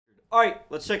Alright,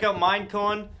 let's check out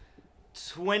Minecon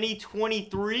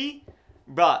 2023.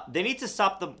 Bruh, they need to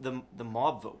stop the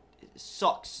mob vote. It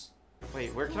sucks.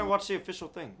 Wait, where can I watch the official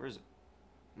thing? Where is it?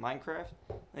 Minecraft?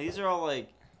 Now, these are all like...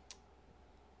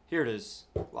 Here it is.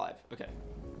 Live. Okay.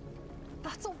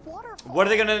 That's a waterfall. What are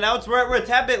they gonna announce? We're a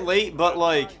tad bit late, but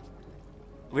like...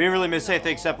 We didn't really miss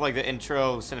anything except like the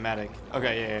intro cinematic.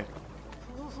 Okay, yeah.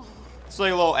 It's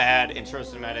like a little ad, intro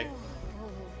cinematic.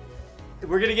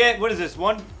 We're gonna get, what is this?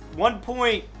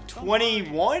 1.21?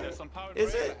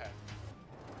 Is it?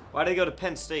 Why'd they go to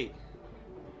Penn State?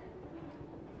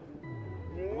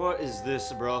 What is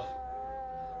this, bro?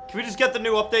 Can we just get the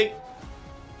new update?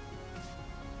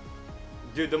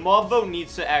 Dude, the mob vote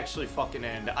needs to actually fucking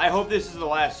end. I hope this is the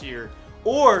last year.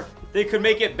 Or they could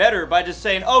make it better by just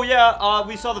saying, oh yeah,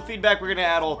 we saw the feedback, we're gonna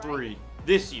add all 3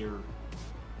 this year.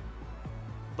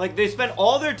 Like, they spent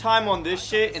all their time on this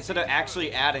shit instead of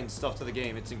actually adding stuff to the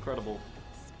game. It's incredible.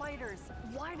 Spiders.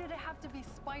 Why did it have to be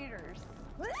spiders?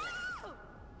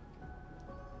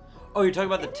 Oh, you're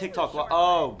talking about the TikTok.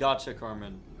 Oh, gotcha,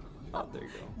 Carmen. Oh, there you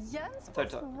go. Jens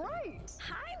was right.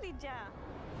 Hi, Lija.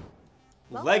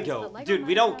 Lego. Dude,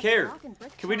 we don't care.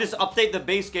 Can we just update the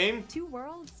base game? 2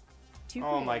 worlds.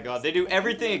 Oh my god, they do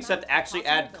everything except actually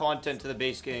add content to the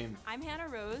base game. I'm Hannah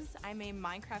Rose. I'm a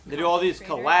Minecraft. They do all these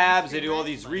collabs, they do all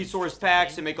these resource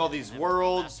packs, they make all these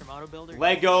worlds,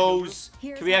 Legos.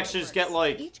 Can we actually just get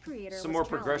like some more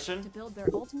progression? To build their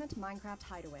ultimate Minecraft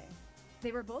hideaway.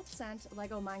 They were both sent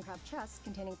Lego Minecraft chests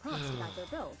containing prompts to guide their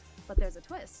build, but there's a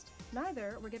twist.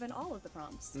 Neither were given all of the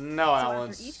prompts. No,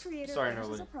 Alan. So each creator sorry,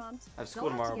 finishes Norley. a prompt, I have school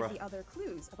tomorrow, bro. the other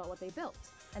clues about what they built.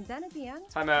 And then at the end,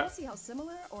 Hi, we'll see how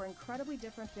similar or incredibly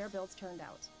different their builds turned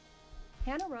out.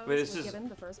 Hannah Rose was given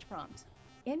the first prompt.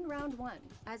 In round 1,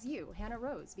 as you, Hannah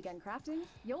Rose, begin crafting,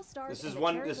 you'll start. This is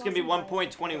gonna be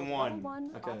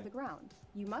 1.21. Okay. Off the ground.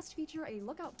 You must feature a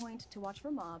lookout point to watch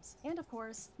for mobs, and of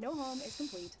course, no home is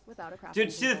complete without a crafting.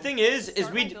 Dude, see the thing is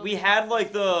we had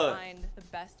like the. Find the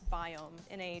best biome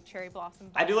in a cherry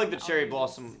blossom. I do like the cherry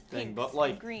blossom thing, but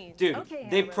like, dude,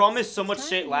 they promised so much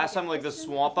shit last time, like the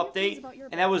swamp update,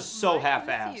 and that was so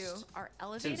half-assed.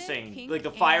 It's insane. Like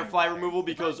the firefly removal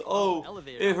because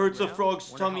it hurts the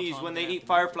frogs' tummies when they eat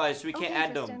fireflies, so we can't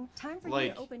add them.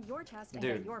 Like,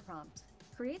 dude.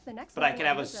 But I can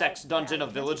have a sex dungeon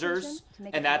of villagers,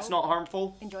 and that's not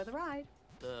harmful. Enjoy the ride.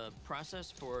 The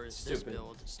process for this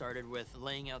build started with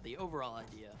laying out the overall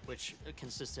idea, which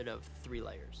consisted of 3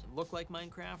 layers. Look like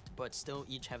Minecraft, but still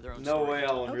each have their own story. No way,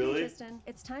 Ellen, really? Tristan,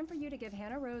 it's time for you to give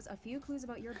Hannah Rose a few clues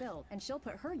about your build, and she'll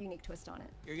put her unique twist on it.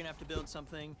 You're gonna have to build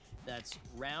something that's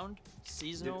round,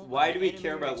 seasonal. Dude, why do we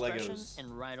care about Legos?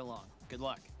 And ride along. Good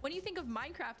luck. When you think of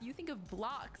Minecraft, you think of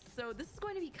blocks, so this is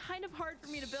going to be kind of hard for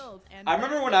me to build. And I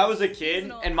remember when I was a kid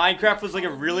and Minecraft was like a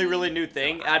really, really new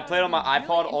thing. I'd play it on my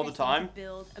iPod all the time.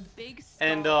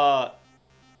 And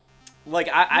like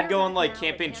I'd go on like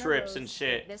camping trips and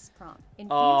shit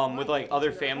with like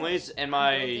other families, and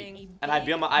I'd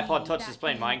be on my iPod Touch just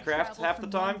playing Minecraft half the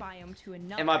time,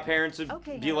 and my parents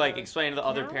would be like explaining to the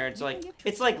other parents like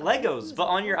it's like Legos but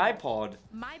on your iPod.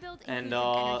 And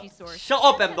shut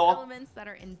up, Emdol.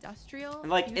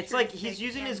 And like it's like he's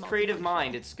using his creative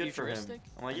mind. It's good for him.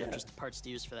 I'm like, yeah. Just the parts to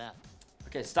use for that.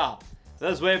 Okay, stop. That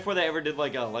was way before they ever did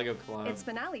like a Lego collab. It's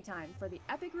finale time for the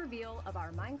epic reveal of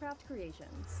our Minecraft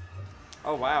creations.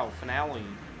 Oh wow, finale.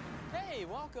 Hey,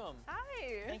 welcome.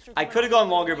 Hi. I could have gone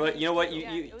longer, but you know what?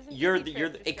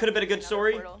 It could have been a good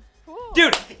story.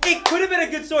 Dude, it could have been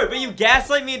a good story, but you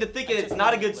gaslight me into thinking it's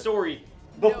not a good story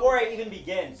before I even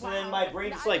begin. So then my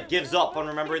brain just like gives up on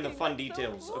remembering the fun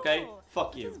details, okay?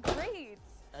 Fuck you.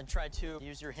 I tried to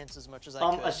use your hints as much as I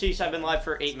could. Ashish, I've been live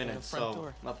for 8 minutes,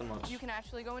 so nothing much. You can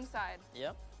actually go inside.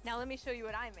 Yep. Now let me show you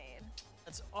what I made.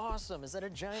 That's awesome. Is that a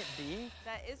giant bee?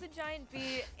 That is a giant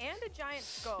bee and a giant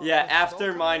skull. Yeah,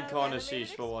 after Minecon,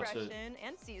 Ashish will watch it.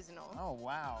 And seasonal. Oh,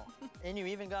 wow. And you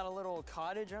even got a little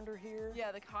cottage under here?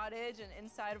 Yeah, the cottage, and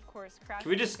inside, of course, crafting. Can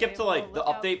we just skip to like the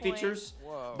update features?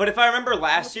 Whoa. But if I remember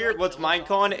last year, what's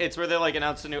Minecon? It's where they like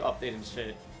announced a new update and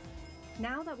shit.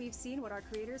 Now that we've seen what our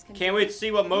creators can Can't wait to see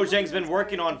what Mojang's been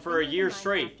working on for a year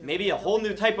straight. Maybe a whole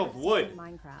new type of wood.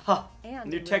 Huh.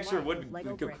 New texture of wood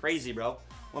would go crazy, bro.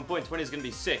 1.20 is gonna be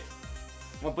sick.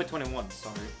 1.21,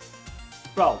 sorry.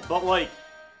 Bro, but like...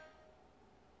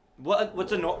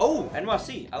 What's a no... Oh,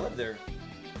 NYC. I live there.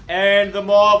 And the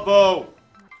mob vote.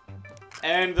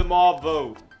 And the mob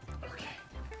vote. Okay.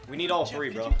 We need all 3,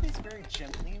 bro. Could you please very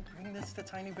gently bring this to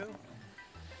Tiny Boo?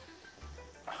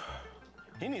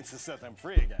 He needs to set them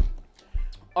free again.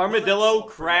 Armadillo,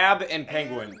 crab, and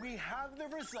penguin. We have the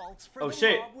results for oh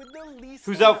shit. with the least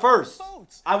Who's out first?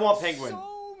 votes. I want penguin.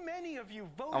 So many of you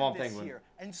I'm on voted this Penguin. year,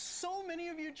 and so many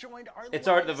of you joined our It's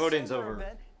alright, the live voting's server over.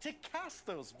 event to cast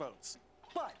those votes.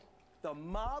 But the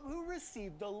mob who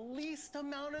received the least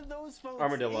amount of those votes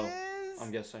Armadillo, is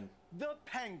I'm guessing. the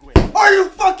Penguin. Are you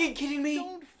fucking kidding me?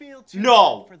 Don't feel too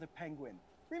No. bad for the Penguin.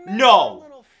 Remember, No. our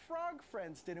little frog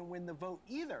friends didn't win the vote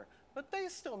either, but they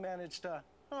still managed to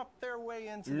hop their way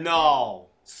into the No. game.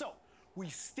 So, we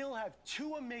still have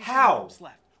 2 amazing How? votes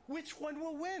left. Which one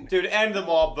will win? Dude, end the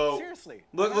mob vote. Seriously.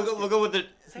 Look at what the.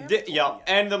 Yeah,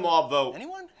 end the mob vote.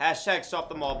 Anyone? Hashtag stop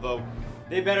the mob vote.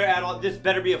 They better add all. This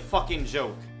better be a fucking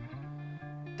joke.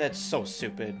 That's so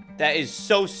stupid. That is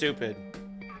so stupid.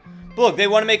 Look, they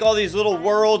want to make all these little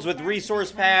worlds with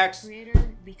resource packs.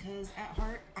 Because at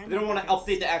heart, I'm They don't want to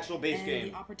update the actual base and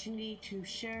game. the opportunity to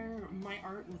share my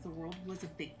art with the world was a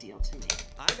big deal to me.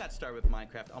 I got started with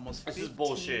Minecraft almost This is 15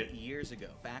 bullshit. years ago,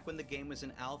 back when the game was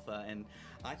in alpha, and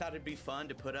I thought it'd be fun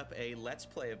to put up a Let's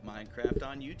Play of Minecraft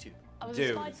on YouTube. I was Dude.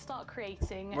 inspired to start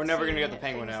creating. We're never gonna seeing get the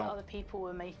Penguin things that out. Other people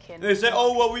were making. They say,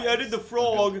 oh, well, we added the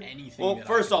frog. Anything Well, that I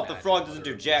first could off, the imagine, frog doesn't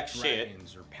do whether jack it's shit.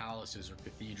 dragons or palaces or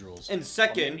cathedrals. And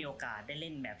second,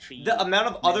 the amount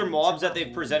of other mobs that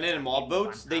they've presented in mob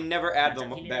votes, they never add them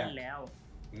back.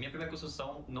 Minha primeira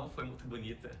construção não foi muito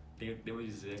bonita, devo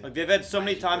dizer. Like, they've had so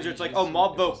many times where it's like, oh,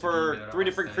 mob vote for 3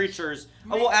 different creatures.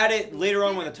 Oh, we'll add it later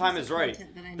on when the time is right.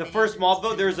 The first mob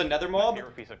vote, there's another mob.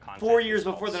 4 years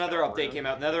before the Nether update came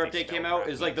out. Another update came out.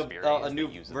 It was like a new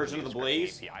version of the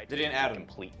Blaze. They didn't add them.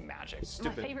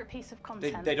 Stupid. My favorite piece of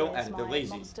content They don't is add it. They're my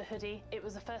lazy. monster hoodie. It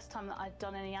was the first time that I'd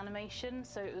done any animation,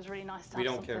 so it was really nice to We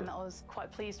have don't something care. that I was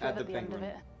quite pleased Add with the at the end of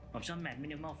penguin. it. ผมชอบแมป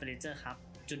Minimal Furniture ครับ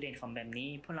จุดเด่นของแบบนี้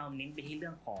พวกเราเน้นไปที่เรื่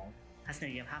องของทัศ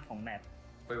นียภาพของแมป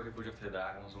Foi o Refúgio of the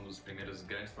Dragons, dos primeiros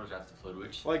grandes projetos do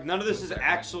Florut. Like, none of this is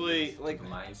actually, like...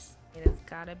 It has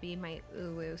gotta be my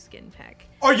Uwu skin pack.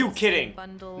 Are you It's kidding? a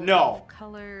bundle No. of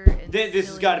color and This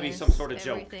has got to be some sort of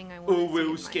joke. everything I wanna see Uwu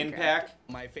in skin Minecraft. pack.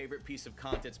 My favorite piece of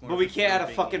content's more But we can't add a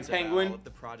disturbing. fucking It's about penguin? all of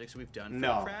the projects we've done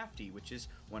No. for Crafty, which is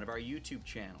one of our YouTube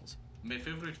channels. My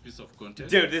favorite piece of content.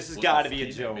 Dude, this has was got the to be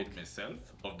a skin I joke. made myself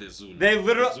of the Zulu.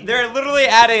 They're literally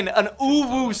adding an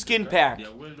Uwu skin pack. They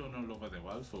are well known all over the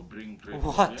world for bringing great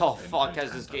What the ideas and fuck great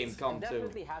has this game content. come It to?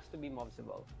 definitely has to be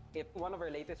mobsable. If one of our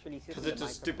latest releases 'Cause is it's the a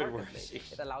Minecraft stupid word.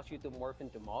 Marketplace, it allows you to morph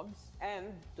into mobs and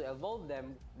to evolve them.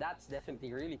 That's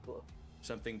definitely really cool.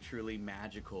 Something truly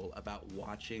magical about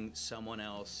watching someone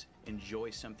else enjoy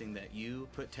something that you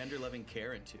put tender loving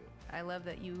care into. I love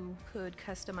that you could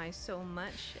customize so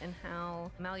much and how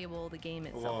malleable the game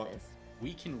itself Well, is.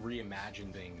 We can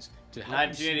reimagine things to help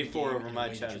you see the 1984 game over in a my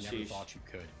way that chat, you never sheesh. thought you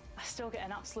could. I still get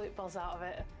an absolute buzz out of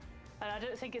it. And I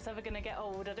don't think it's ever going to get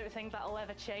old. I don't think that'll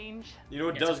ever change. You know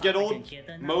what does get old?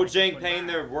 Mojang paying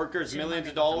their workers millions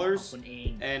of dollars,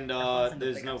 and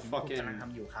there's no fucking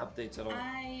updates at all.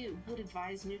 I would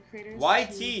advise new creators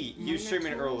YT, to you learn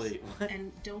streaming their tools early. What?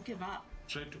 and don't give up.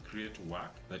 Try to create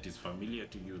work that is familiar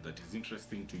to you, that is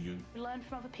interesting to you. Learn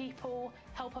from other people,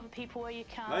 help other people where you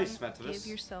can. Nice, Mativus. Give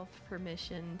yourself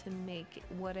permission to make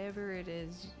whatever it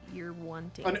is you're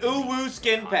wanting. An Uwu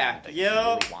skin pack,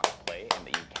 yep.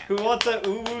 Who wants an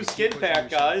Uwu skin pack,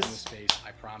 guys? In the space,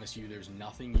 I promise you, there's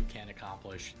nothing you can't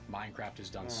accomplish. Minecraft has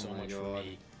done so my much for God.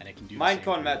 me, and it can do the same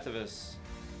Minecon for you. Mativus.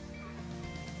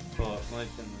 Oh, my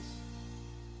goodness.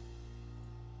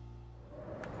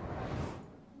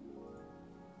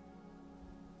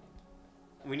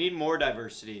 We need more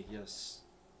diversity, yes.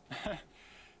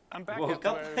 I'm back Woke at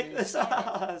up where like we this.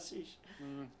 started. Sheesh.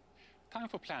 Time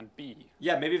for plan B.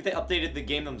 Yeah, maybe if they updated the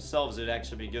game themselves, it'd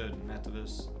actually be good.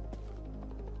 Mativus.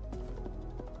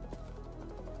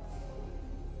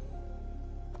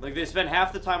 Like, they spend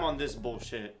half the time on this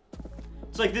bullshit.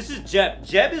 It's like, this is Jeb.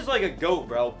 Jeb is like a goat,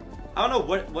 bro. I don't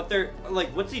know what they're,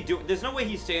 like, what's he doing? There's no way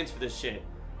he stands for this shit.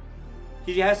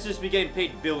 He has to just be getting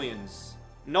paid billions.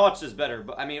 Notch is better,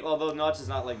 but I mean, although Notch is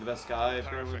not like the best guy,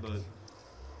 apparently, but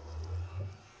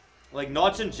like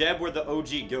Notch and Jeb were the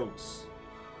OG goats.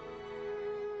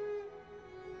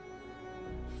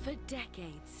 For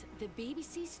decades, the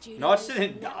BBC Studios Notch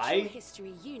didn't Natural die.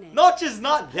 History Unit Notch is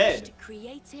not pushed dead.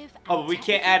 creative Oh, and but we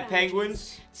can't technical add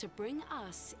penguins? to bring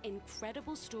us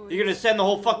incredible stories. You're gonna send the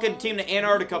whole of fucking world team to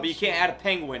Antarctica, but you innovation. can't add a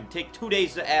penguin. Take 2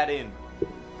 days to add in.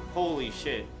 Holy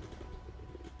shit.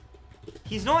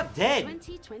 He's not dead.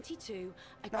 2022,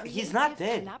 a No, creative he's not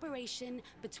dead. collaboration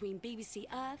between BBC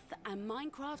Earth and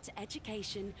Minecraft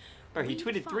Education. Bro, he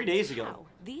tweeted 3 redefined days ago. how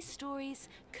these stories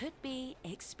could be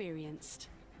experienced.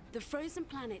 The Frozen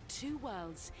Planet 2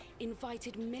 Worlds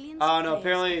invited millions I of don't know, players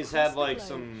apparently he's across had, the like, globe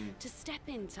some- to step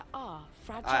into our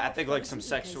fragile I think like frozen some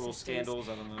sexual ecosystems scandals,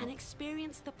 I don't know. and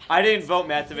experience the I didn't planet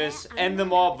vote their Mativus. animal End the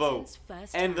mob vote.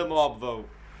 inhabitants End the firsthand. mob vote.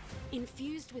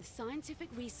 Infused with scientific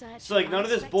research, So like none of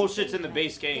this bullshit's in the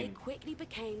base they game. quickly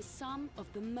became some of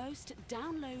the most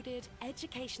downloaded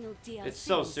educational DLCs It's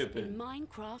so stupid. in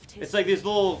Minecraft history. It's like these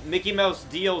little Mickey Mouse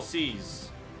DLCs.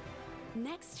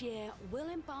 Next year, we'll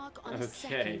embark on a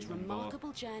second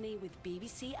remarkable journey with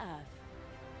BBC Earth.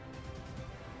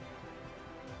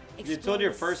 You told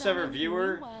your first ever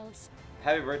viewer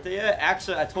happy birthday yet?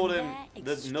 Actually, I told him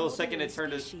the millisecond it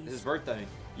turned his birthday.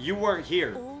 You weren't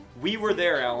here. We were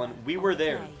there, Alan. We were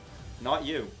there. Not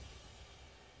you.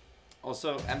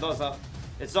 Also,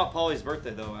 it's not Polly's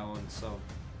birthday though, Alan, so.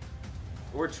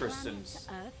 Or Tristan's.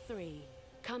 Earth 3.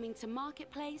 Coming to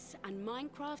Marketplace and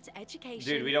Minecraft Education.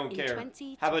 Dude, we don't in care.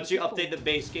 2024. How about you update the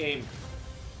base game?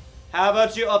 How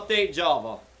about you update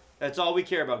Java? That's all we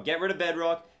care about. Get rid of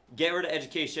Bedrock, get rid of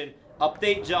Education,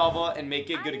 update Java, and make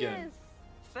it good again.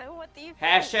 So what do you think?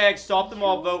 Hashtag stop the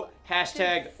mob vote.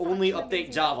 Hashtag only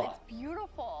update Java. It's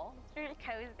beautiful. It's really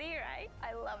cozy, right?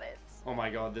 I love it. Oh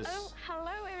my god, this. Oh,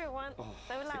 hello everyone. So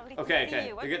lovely Okay, to see okay.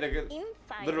 you. They're good.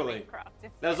 Inside Literally. Minecraft.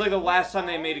 That was like the last time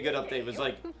they made a good update. It was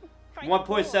like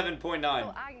 1.7.9.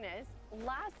 So Agnes,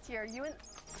 last year you and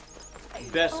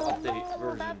Best update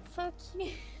version. That's so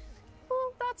cute.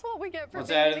 Well, that's what we get for Once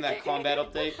being added in the that kid. combat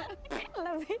update. I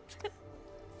love it.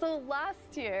 So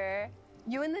last year,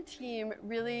 you and the team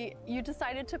you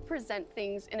decided to present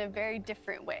things in a very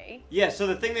different way. Yeah, so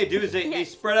the thing they do is they Yes,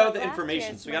 spread so out the last information,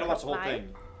 year's so we gotta watch the whole Minecraft thing.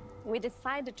 Live, we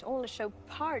decided to only show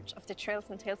part of the Trails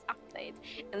and Tales update,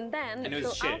 and then And it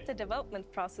was throughout shit. the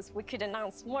development process we could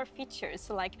announce more features,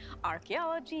 so like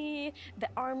archaeology, the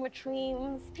armor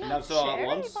trims, Announce it all at cherry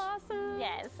once? blossoms,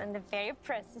 yes, and the very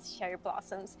precious cherry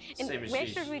blossoms. And Same as we sheesh.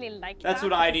 actually really like That's that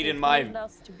what I because need it in my- enabled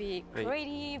us to be Wait.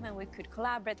 creative, and we could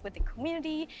collaborate with the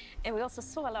community, and we also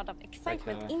saw a lot of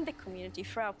excitement Okay. in the community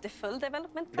throughout the full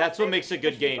development process. That's what makes a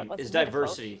good which we game, thought was is beautiful.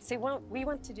 diversity. So we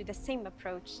want to do the same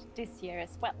approach this year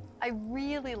as well. I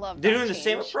really love They're doing the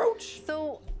same approach?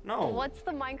 So, No. what's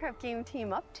the Minecraft game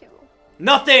team up to?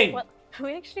 Nothing! Well,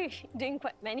 we're actually doing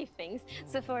quite many things.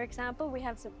 So, for example, we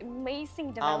have some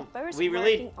amazing developers we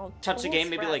really working on touch the game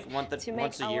tools maybe for like us once to a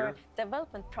make year. our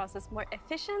development process more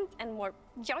efficient and more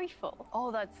joyful.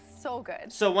 Oh, that's so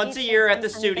good. So once a year at the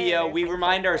studio, we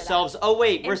remind ourselves, oh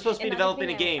wait, we're supposed to be developing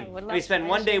a game. And we spend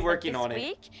one day working on it. This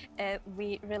week,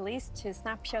 we released 2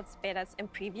 snapshots, betas,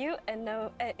 and preview, and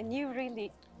a new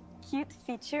really cute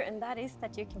feature, and that is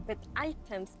that you can put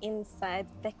items inside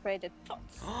decorated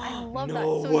pots. I love that.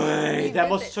 No So way! you That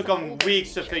must revisit took some them older weeks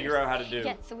to features. figure out how to do.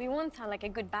 Yeah, so we want to have like a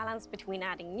good balance between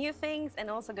adding new things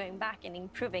and also going back and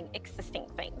improving existing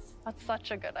things. That's such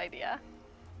a good idea.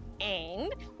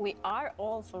 And we are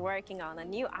also working on a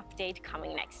new update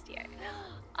coming next year.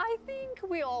 I think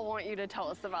we all want you to tell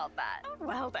us about that.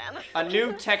 Well then. A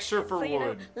new texture for So, you know,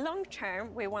 wood. long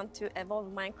term, we want to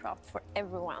evolve Minecraft for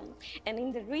everyone. And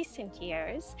in the recent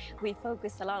years, we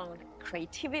focus a lot on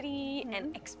creativity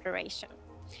and exploration.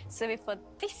 So we thought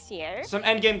this year, Some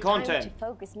endgame it's time content. to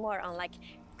focus more on like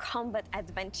combat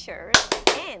adventures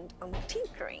and on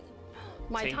tinkering.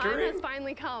 My time Tinkering? has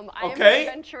finally come. I am Okay. an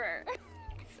adventurer.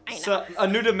 I know. So, a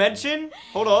new dimension?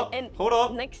 Hold up, And hold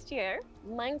up. next year,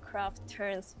 Minecraft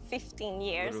turns 15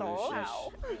 years Literally, old.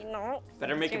 sheesh. You know,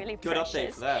 Better make a really good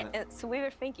update precious. for that. So we were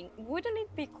thinking, wouldn't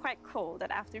it be quite cool that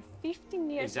after 15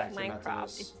 years Exactly, of not to Minecraft,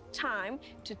 this. it's time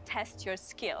to test your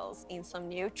skills in some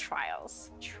new trials?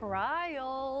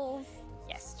 Trials.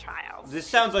 Yes, trials. This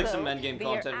sounds like So some endgame we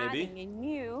are content, maybe. adding a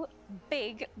new,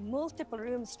 big, multiple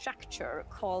room structure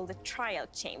called the trial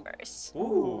chambers.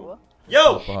 Ooh.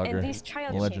 Yo! And these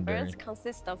trial chambers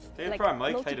consist of Hey, like Prime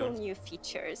Mike, how you multiple doing? new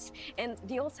features, and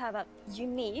they also have a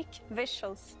unique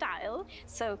visual style.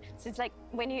 So it's like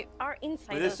when you are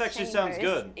inside Wait, this those actually sounds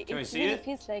chambers, good. Can we see really it?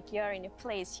 feels like you are in a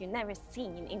place you've never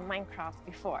seen in Minecraft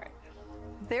before.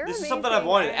 This is something I've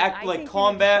wanted. Act like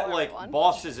combat, like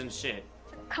bosses and shit.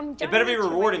 Come It better be join us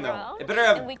rewarding though. tomorrow, It better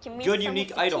have and we can meet good, some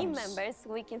unique of the team items. members,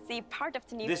 so we can see part of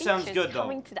the new This features sounds good, though.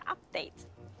 coming to the update.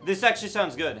 This actually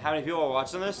sounds good. How many people are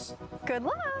watching this? Good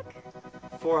luck.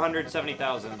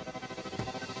 470,000.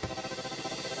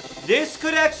 This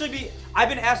could actually be. I've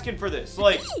been asking for this,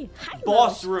 like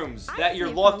boss rooms that you're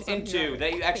locked into,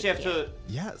 that you actually have to.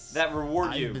 Yes. That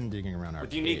reward you I've been digging around with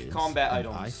arcades, unique combat and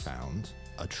items. I found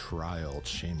a trial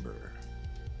chamber.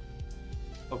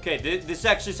 Okay, this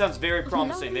actually sounds very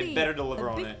promising. They better deliver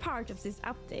a on big it. part of this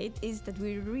update is that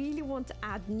we really want to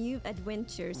add new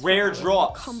adventures. for Rare our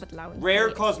drops. combat lounge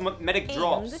Rare players. cosmetic And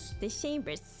drops. the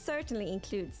chambers certainly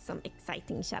include some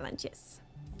exciting challenges.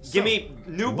 Give me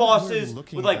new what we're bosses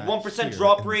looking with like at 1% here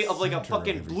drop in rate the of like a center of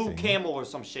fucking blue everything camel or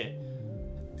some shit.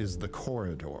 Is the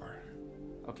corridor.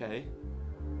 Okay.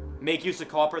 Make use of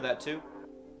copper, that too.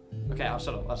 Okay, I'll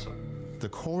shut up. The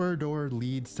corridor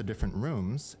leads to different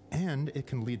rooms, and it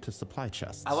can lead to supply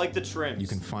chests. I like the trims. You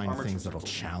can find things that'll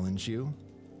challenge you,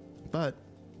 but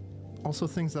also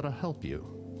things that'll help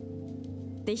you.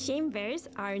 The chambers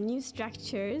are new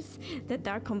structures that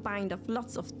are combined of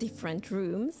lots of different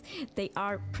rooms. They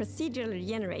are procedurally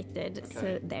generated,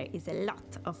 so there is a lot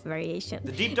of variation.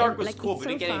 The Deep Dark was cool, it's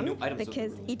but we didn't get any new fun items.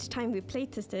 because each time we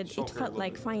playtested, it felt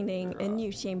like finding a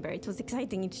new chamber. It was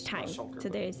exciting each time, so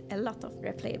there's a lot of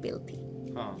replayability.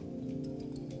 Huh.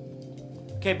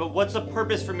 Okay, but what's the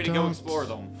purpose for me to go explore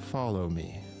them? Follow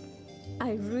me.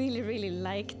 I really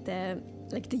like the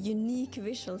unique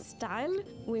visual style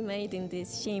we made in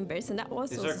these chambers, and that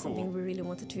was also something we really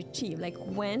wanted to achieve. Like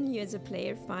when you as a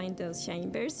player find those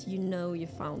chambers, you know you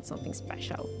found something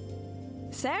special.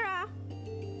 Sarah!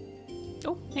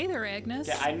 Oh, hey there, Agnes.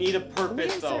 Yeah, I need a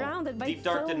purpose We're though. surrounded by Deep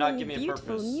Dark so did not many give me a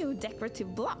beautiful purpose. new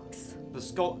decorative blocks. The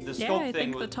sculpt I thing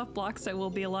think was the tough block set will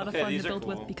be a lot of Okay, fun these to are build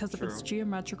cool. with because True. of its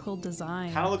geometrical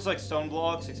design. kind of looks like stone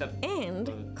blocks, except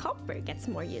And copper gets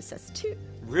more uses too.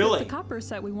 Really? With the copper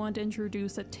set, we want to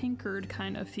introduce a tinkered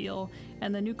kind of feel,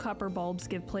 and the new copper bulbs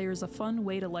give players a fun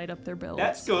way to light up their builds.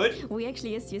 That's good. We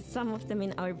actually just used some of them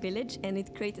in our village, and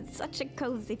it created such a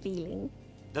cozy feeling.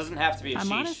 Doesn't have to be a I'm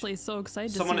sheesh. honestly so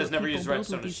excited Someone to has see what never people used build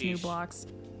redstone with as these new sheesh. blocks.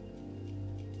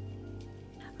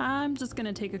 I'm just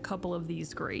gonna take a couple of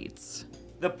these grates.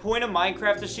 The point of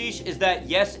Minecraft Ashish is that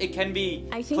yes, it can be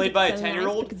I think played by a it's so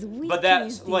 10-year-old, nice because we but can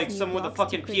that's use like these someone new with a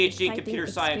blocks to fucking create PhD in exciting computer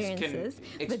science can experiences,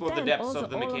 explore but the then depths also of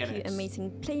the all mechanics. Of you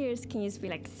amazing players can just be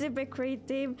like super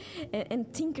creative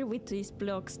and tinker with these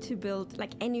blocks to build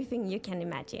like anything you can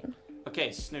imagine.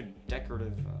 Okay, Snood,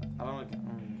 decorative. I don't like.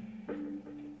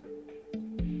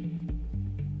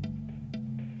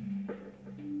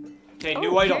 Okay,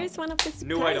 new item. Here's one of the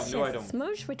New item. New supply item. chests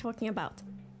Mosh we're talking about.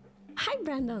 Hi,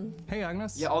 Brandon. Hey,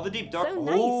 Agnes. Yeah, all the deep dark. So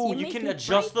nice, Oh, you you make can it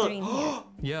adjust brighter in the. here.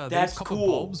 Yeah, That's these copper cool.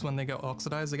 bulbs, when they get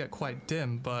oxidized, they get quite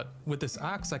dim, but with this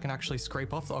axe, I can actually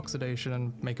scrape off the oxidation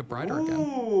and make it brighter again.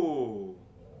 Ooh.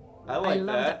 I like love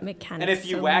that mechanic And if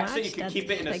you so wax it, much you can that, keep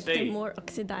it in a like, state. The more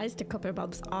oxidized the copper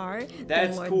bulbs are,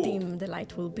 That's the more cool. dim the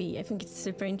light will be. I think it's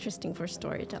super interesting for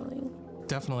storytelling.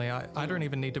 Definitely, I don't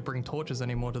even need to bring torches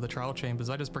anymore to the trial chambers.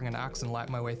 I just bring an axe and light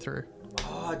my way through.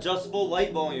 Oh, adjustable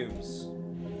light volumes.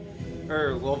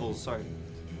 Or levels, sorry.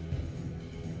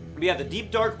 But yeah, the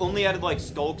deep dark only added like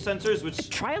skulk sensors, which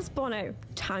Trial spawner,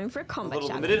 time for a combat little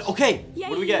challenge. limited. Okay, Yay!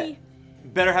 what do we get?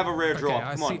 Better have a rare draw. Okay,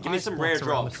 I Come on, see give me ice some blocks rare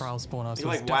around draws. the trial spawner, so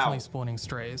You're it's like, definitely wow. spawning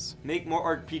strays. Make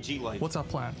more RPG light. What's our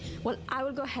plan? Well, I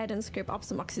will go ahead and scrape up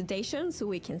some oxidation so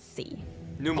we can see.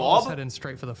 New I'll mob? just head in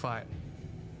straight for the fight.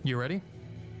 You ready?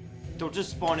 Don't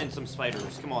just spawn in some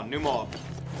spiders. Come on, new mob.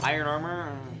 Iron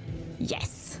armor.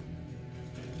 Yes.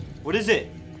 What is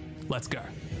it? Let's go.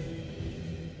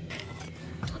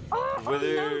 Oh,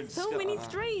 Withered no, so skull- many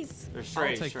strays. They're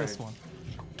strays. I'll take this one.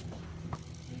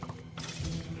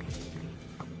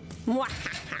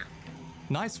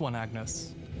 Nice one,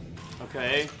 Agnes.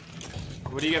 Okay.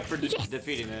 What do you get for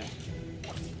defeating it?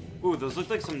 Ooh, those look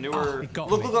like some newer. it got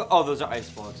look, me. look, look. Oh, those are ice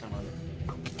blocks. Never mind.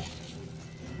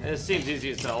 It seems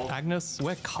easy as hell. Agnes,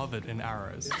 we're covered in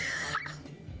arrows.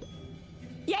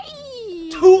 Yay!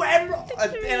 2 emeralds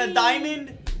and a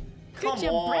diamond. Come Good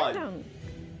job, on. Brandon.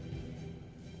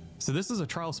 So this is a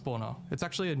trial spawner. It's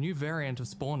actually a new variant of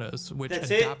spawners, which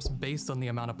That's it? adapts based on the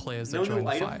amount of players No that join new the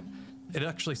item? fight. It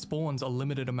actually spawns a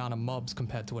limited amount of mobs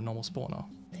compared to a normal spawner.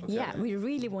 Yeah, we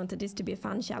really wanted this to be a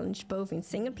fun challenge both in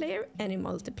single player and in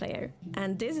multiplayer.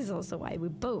 And this is also why we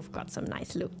both got some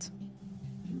nice loot.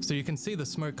 So you can see the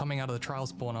smoke coming out of the trial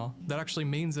spawner. That actually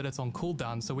means that it's on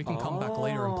cooldown, so we can come back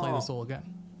later and play this all again.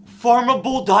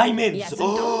 Farmable diamonds. Yes, and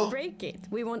don't break it.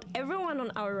 We want everyone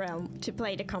on our realm to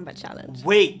play the combat challenge.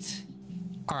 Wait.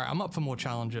 Alright, I'm up for more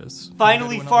challenges.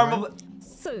 Finally, Wanna go to another farmable.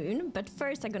 Soon, but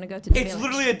first I'm gonna go to the It's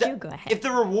village. literally a. You go ahead. If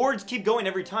the rewards keep going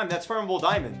every time, that's farmable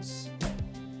diamonds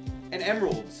and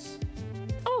emeralds.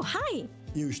 Oh, hi.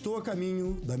 Eu estou a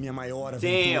caminho da minha maior aventura.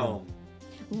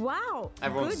 Damn. Wow.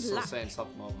 Everyone's Good still luck. saying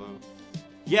something about blue.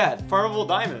 Yeah, farmable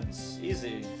diamonds.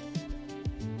 Easy.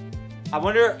 I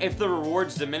wonder if the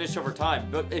rewards diminish over time.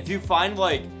 But if you find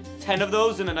like 10 of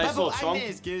those in a nice little chunk,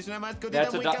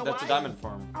 that's a diamond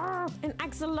farm. Oh, an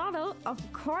axolotl?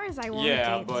 Of course I want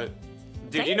Yeah, it. but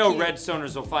dude, Thank you know you.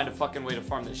 redstoners will find a fucking way to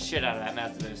farm the shit out of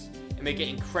that Mathinus and make it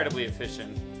incredibly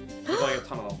efficient. With like a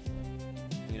ton of them.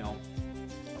 You know.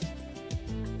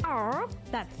 Oh,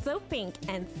 that's so pink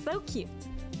and so cute.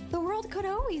 The world could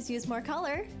always use more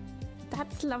color.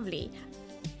 That's lovely.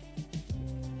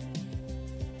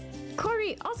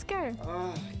 Corey, Oscar.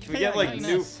 Can we get like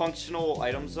new functional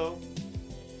items though?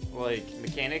 Like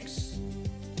mechanics?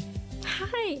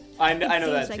 hi. I It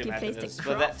know that seems like too, you after placed this, a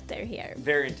but that crafter here.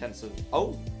 very intensive.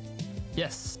 Oh.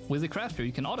 Yes, with the crafter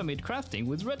you can automate crafting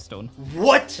with redstone.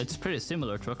 What? It's pretty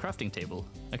similar to a crafting table,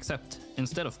 except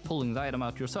instead of pulling the item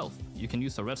out yourself, you can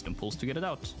use the redstone pulls to get it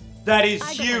out. That is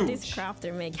I huge. got this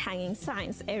crafter make hanging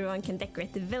signs. Everyone can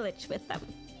decorate the village with them.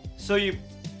 So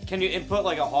can you input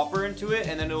like a hopper into it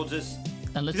and then it'll just...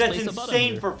 And let's that's place a button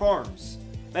insane here. for farms.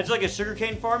 Imagine like a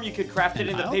sugarcane farm, you could craft it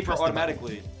And into I'll paper press the button.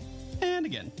 automatically. And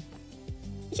again.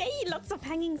 Yay, lots of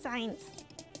hanging signs.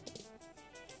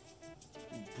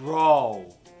 Bro.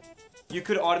 You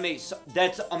could automate...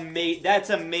 That's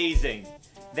amazing.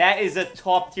 That is a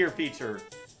top tier feature.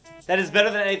 That is better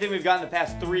than anything we've got in the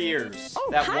past 3 years. Oh,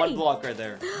 that hi. one block right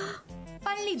there.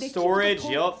 빨리 내 Storage, 키보드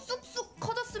더 yup. 쑥쑥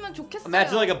커졌으면 좋겠어요.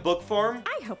 Imagine like a book farm.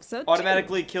 I hope so.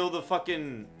 Automatically kill the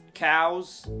fucking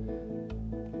cows.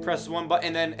 Press one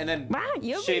button and then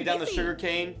shave down the sugar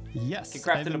cane. Yes, Can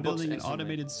craft I've it in been books building an instantly.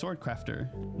 automated sword crafter,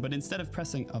 but instead of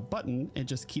pressing a button, it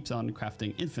just keeps on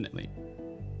crafting infinitely.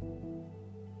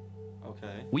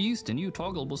 Okay. We used the new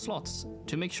toggleable slots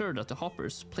to make sure that the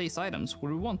hoppers place items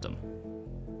where we want them.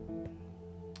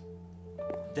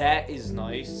 That is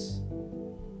nice.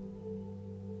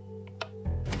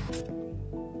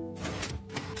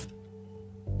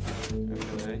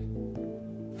 Okay.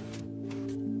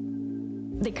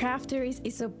 The crafter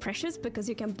is so precious because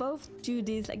you can both do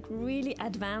these like really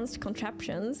advanced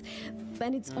contraptions,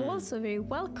 but it's also very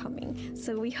welcoming.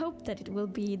 So we hope that it will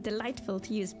be delightful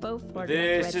to use both for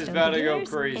This is redstone about to go beginners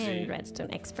crazy. and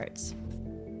redstone experts.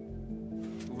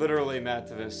 Literally,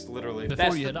 Mativus. Literally.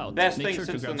 Before you head out, best make thing sure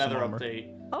to since the grab some Nether armor. update.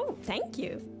 Oh, thank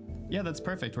you. Yeah, that's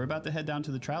perfect. We're about to head down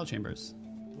to the trial chambers.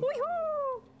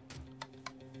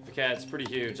 Okay, it's pretty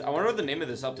huge. I wonder what the name of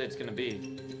this update's gonna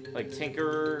be. Like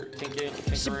tinkering,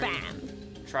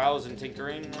 trials and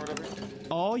tinkering or whatever.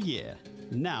 Oh yeah.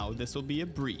 Now this will be a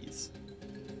breeze.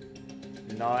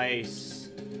 Nice.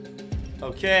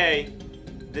 Okay,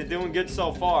 they're doing good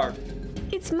so far.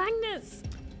 It's Magnus.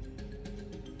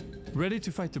 Ready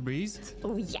to fight the breeze?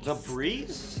 Oh yes. The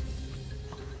breeze?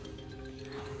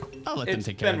 I'll let them It's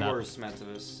take care of been that. worse,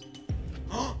 Mativus.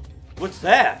 What's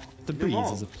that? The You're breeze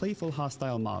wrong. is a playful,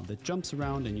 hostile mob that jumps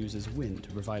around and uses wind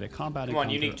to provide a combat Come on,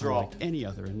 encounter unique draw. unlike any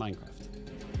other in Minecraft.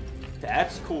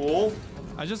 That's cool.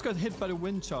 I just got hit by the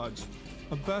wind charge.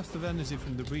 A burst of energy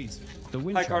from the breeze. The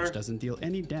wind Hi, charge Carter. doesn't deal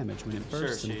any damage when it Sure,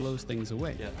 bursts and sheesh. blows things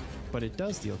away, Yeah. but it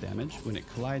does deal damage when it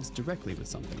collides directly with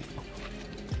something.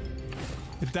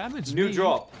 It damaged New me.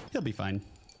 drop. He'll be fine.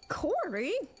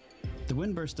 Corey? The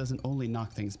wind burst doesn't only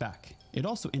knock things back, it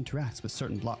also interacts with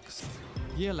certain blocks.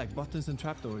 Yeah, like buttons and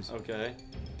trapdoors. Okay.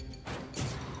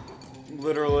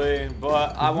 Literally,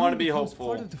 but I want to be hopeful.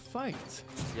 Part of the fight.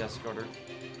 Yes, Carter.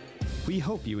 We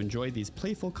hope you enjoy these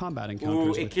playful combat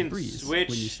encounters it with can the breeze switch-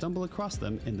 when you stumble across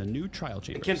them in the new trial It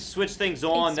chambers. can switch things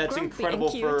on. It's That's grumpy incredible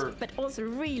and cute, for. but also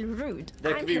real rude.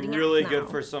 That I'm could be heading out really good now.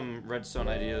 for some redstone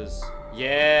ideas.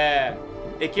 Yeah,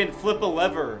 it can flip a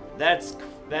lever. That's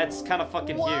kind of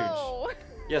fucking Whoa. huge.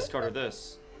 Yes, Carter.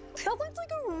 This. That looked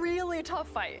like a really tough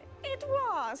fight. It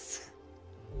was.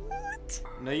 What?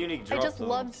 No unique drop. I just though.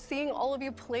 loved seeing all of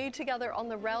you play together on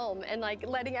the realm and like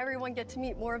letting everyone get to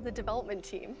meet more of the development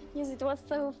team. Yes, it was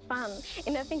so fun.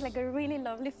 And I think like a really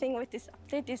lovely thing with this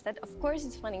update is that of course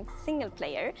it's fun in single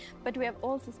player, but we have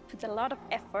also put a lot of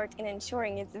effort in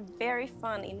ensuring it's very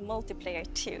fun in multiplayer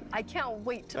too. I can't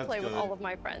wait to That's play with good. all of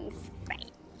my friends.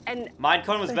 And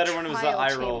Minecon was the better when it was the trial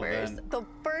eye roll chambers. then. The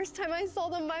first time I saw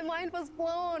them, my mind was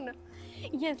blown.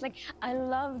 Yes, like I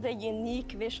love the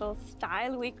unique visual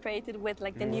style we created with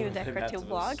like the new decorative Mativus.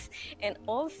 blocks, and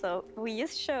also we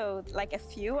just showed like a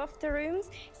few of the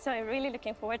rooms. So I'm really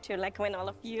looking forward to like when all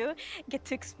of you get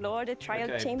to explore the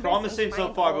trial Okay, chambers. promising and so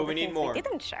find far, all but we the need things more. We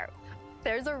didn't show.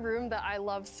 There's a room that I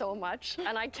love so much,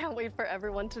 and I can't wait for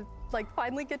everyone to like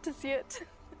finally get to see it.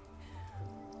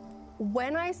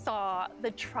 When I saw the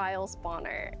trial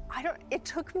spawner, it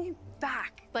took me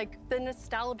back, like the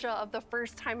nostalgia of the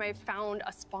first time I found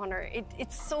a spawner.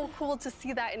 It's so cool to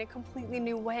see that in a completely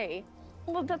new way.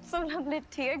 Well, that's so lovely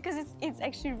to hear because it's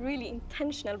actually really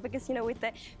intentional because, you know, with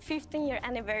the 15-year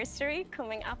anniversary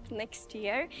coming up next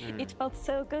year, it felt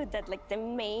so good that like the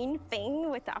main thing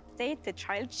with the update, the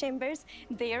trial chambers,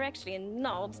 they are actually a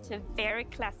nod to a very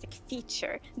classic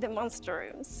feature, the monster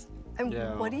rooms.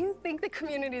 And what do you think the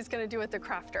community is going to do with the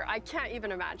crafter? I can't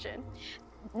even imagine.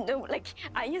 No, like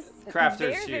I just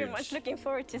Crafter's very huge. much looking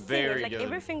forward to seeing Very it. Like good.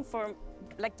 everything from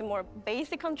like the more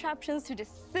basic contraptions to the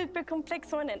super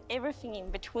complex one and everything in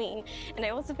between. And I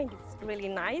also think it's really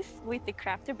nice with the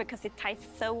crafter because it ties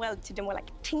so well to the more like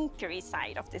tinkery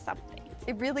side of this update.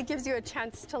 It really gives you a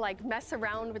chance to like mess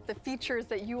around with the features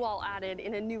that you all added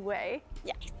in a new way.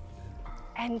 Yes.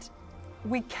 And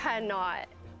we cannot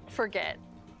forget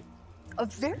a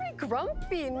very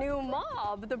grumpy new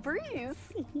mob, the Breeze.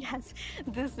 Yes,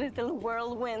 this little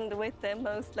whirlwind with the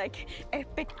most like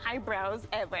epic eyebrows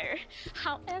ever.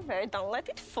 However, don't let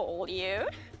it fool you,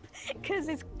 because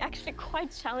it's actually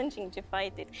quite challenging to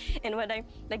fight it. And what I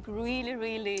like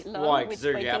really love with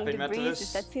fighting the Breeze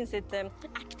is that since it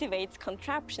activates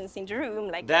contraptions in the room,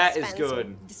 like that is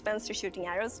good. Dispenser shooting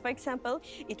arrows, for example,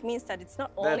 it means that it's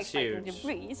not only fighting the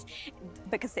Breeze,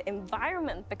 because the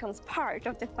environment becomes part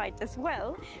of the fight as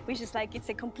well, which is like it's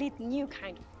a complete new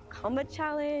kind of combat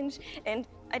challenge, and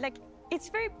it's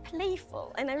very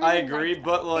playful, and I agree,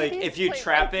 but like if you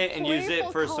trap it and use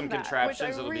it for some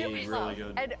contraptions, it'll be really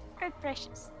good. And very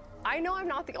precious. I know I'm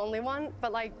not the only one,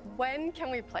 but like, when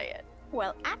can we play it?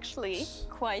 Well, actually,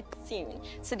 quite soon.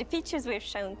 So the features we've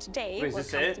shown today will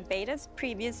come to betas,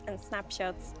 previews, and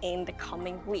snapshots in the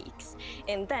coming weeks.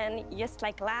 And then, just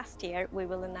like last year, we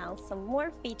will announce some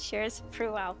more features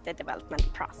throughout the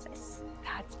development process.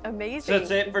 That's amazing. So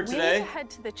that's it for today? We need to head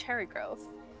to the Cherry Grove.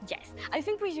 Yes, I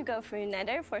think we should go through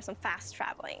Nether for some fast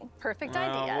traveling. Perfect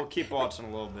idea. We'll keep watching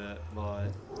a little bit, but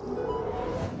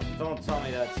don't tell me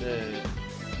that's it.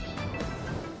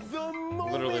 The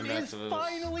moment is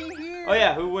finally here. Oh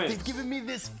yeah, who wins? They've given me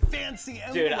this fancy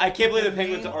envelope. Dude, I can't believe the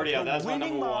Penguins are already out. That's my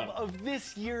number one. Of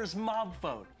this year's mob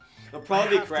vote. They'll probably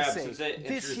be I have to crabs say, since it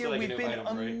this year like we've been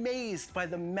item, right? amazed by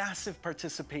the massive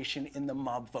participation in the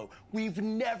mob vote. We've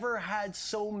never had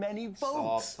so many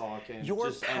votes. Stop talking. Your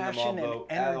Just passion and vote.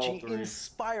 Add all energy three.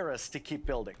 inspire us to keep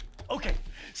building. Okay,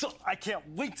 so I can't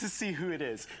wait to see who it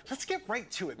is. Let's get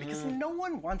right to it because no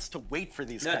one wants to wait for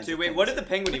these kinds of wait, things. what did the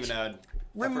Penguin even add?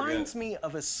 Reminds me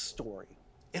of a story.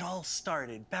 It all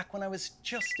started back when I was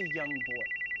just a young boy.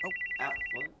 Oh,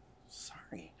 what?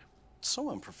 Sorry.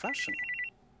 So unprofessional.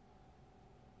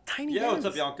 Tiny Yeah, what's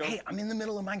Dens. up, Yonko? Hey, I'm in the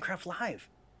middle of Minecraft Live.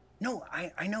 No,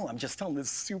 I know. I'm just telling this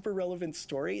super relevant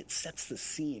story. It sets the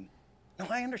scene. No,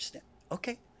 I understand.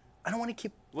 Okay. I don't want to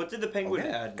keep... What did the Penguin Okay,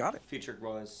 add? got it.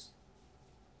 Featured-wise.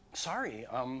 Sorry,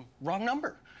 wrong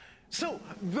number. So,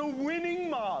 the winning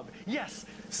mob. Yes,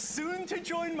 soon to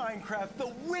join Minecraft,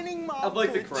 the winning mob I'd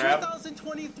like for the crab.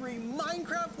 2023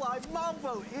 Minecraft Live mob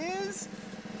vote is...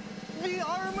 the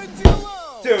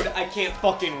Armadillo! Dude, I can't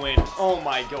fucking win. Oh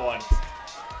my god.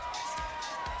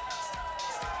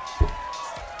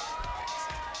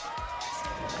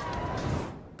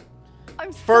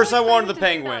 First, I wanted the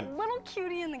Penguin. Little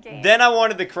cutie in the game. Then I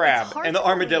wanted the crab, It's hard and the to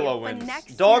armadillo believe, but wins.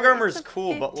 next Dog year armor is is the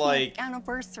cool, but 15th like,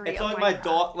 anniversary it's of like my Minecraft.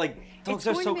 dog. Like, dogs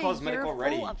are It's so going to be a cosmetic year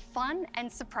already. full of fun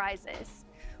and surprises.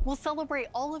 We'll celebrate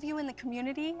all of you in the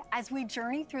community as we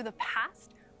journey through the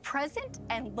past, present,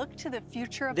 and look to the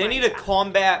future of They Minecraft. need a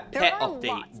combat There pet are update.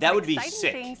 lots That of would be exciting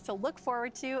sick. things to look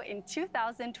forward to in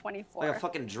 2024. Like a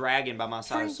fucking dragon by my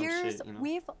side For or some years, shit, you know?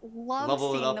 we've loved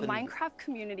Level it seeing up the and, Minecraft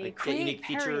community like, get create unique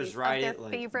parodies features, of right? their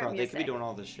Like, favorite bro, they music. could be doing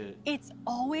all this shit. It's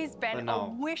always been But no. a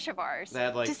wish of ours They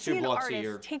had, like, to 2 see an blocks a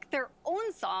year. artist take their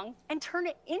own song and turn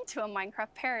it into a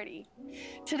Minecraft parody.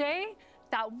 Today,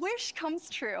 that wish comes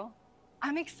true.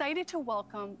 I'm excited to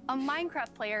welcome a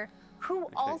Minecraft player who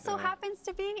also happens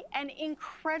to be an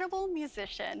incredible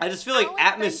musician. I just feel like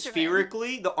Alex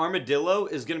atmospherically, the armadillo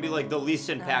is gonna be like the least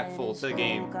impactful to the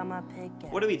game.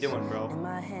 What are we doing, bro?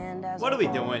 What are we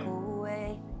doing?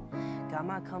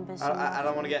 I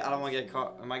don't want to get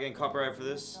caught. Am I getting copyright for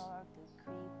this?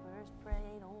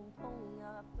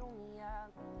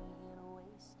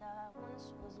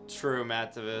 True,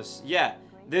 Mativis. Yeah,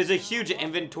 there's a huge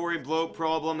inventory bloat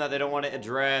problem that they don't want to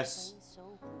address.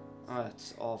 Oh,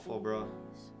 that's awful, bro.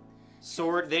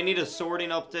 They need a sorting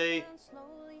update.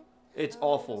 It's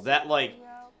awful. That, like,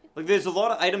 there's a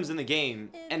lot of items in the game,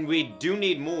 and we do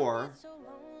need more.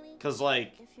 Because,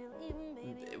 like,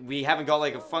 we haven't got,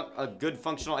 like, a good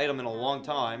functional item in a long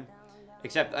time.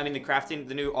 Except, I mean,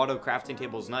 the new auto crafting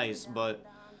table is nice, but...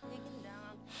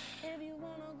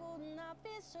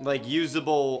 like,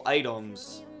 usable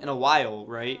items in a while,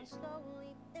 right?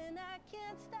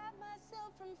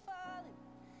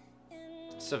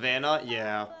 Savannah?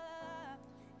 Yeah.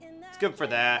 It's good for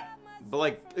that. But,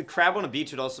 like, a crab on a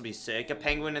beach would also be sick. A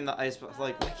penguin in the ice...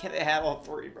 Like, why can't they have all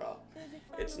 3, bro?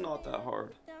 It's not that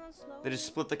hard. They just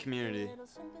split the community.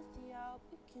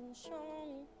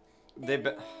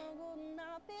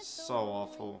 So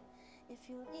awful. If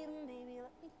you leaving, baby,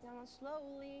 let me down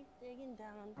slowly. Digging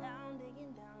down, down,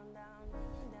 digging down, down,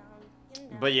 digging down, digging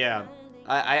down. But yeah,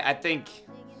 I think,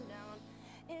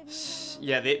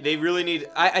 yeah, they really need,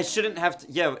 I shouldn't have to,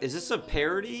 yeah, is this a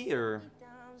parody, or,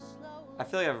 I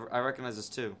feel like I recognize this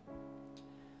too.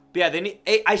 But yeah, they need,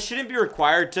 I shouldn't be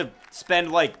required to spend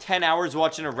like 10 hours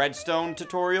watching a redstone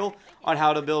tutorial on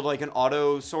how to build like an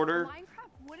auto sorter.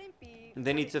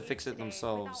 They need to fix it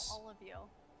themselves.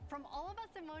 From all of us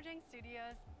at Mojang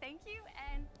Studios, thank you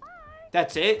and bye.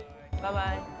 That's it?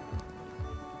 Bye-bye.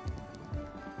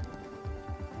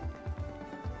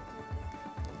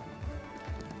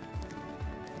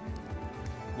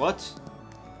 What?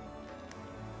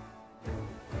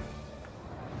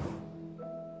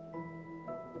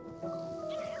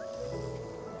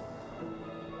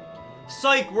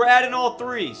 Psych, we're adding all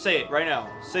 3. Say it right now.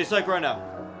 Say psych right now.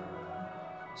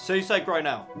 Say psych right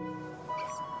now.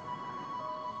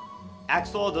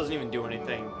 Axel doesn't even do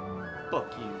anything.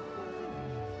 Fuck you.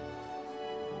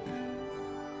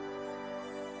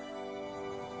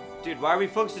 Dude, why are we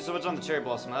focusing so much on the cherry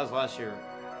blossom? That was last year.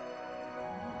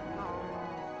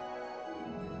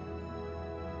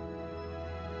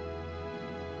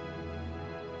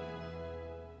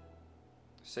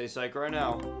 Say psych right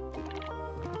now.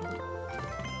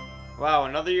 Wow,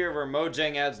 another year where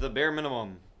Mojang adds the bare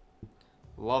minimum.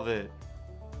 Love it.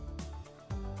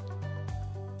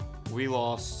 We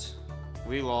lost.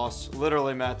 We lost.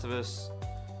 Literally, Matavis.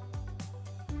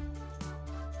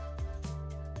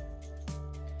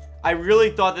 I really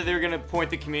thought that they were going to point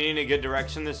the community in a good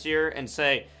direction this year and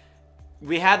say,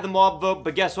 we had the mob vote,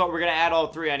 but guess what? We're going to add all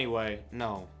 3 anyway.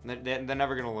 No. They're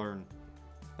never going to learn.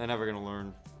 They're never going to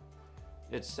learn.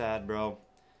 It's sad, bro.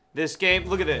 This game,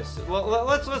 look at this.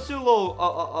 Let's do a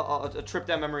little a trip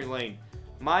down memory lane.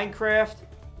 Minecraft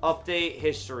update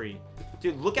history.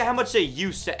 Dude, look at how much they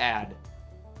used to add.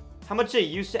 How much they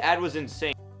used to add was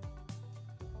insane.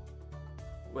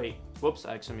 Wait, whoops,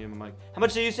 I actually muted my mic. How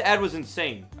much they used to add was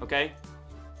insane, okay?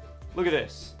 Look at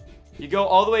this. You go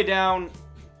all the way down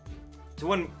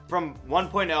to from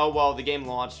 1.0 while the game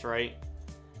launched, right?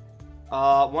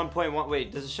 1.1,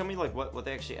 wait, does it show me like what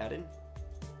they actually added?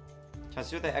 Can I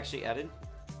see what they actually added?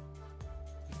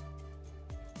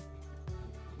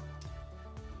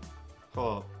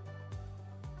 Hold up.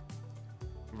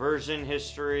 Version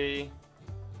history.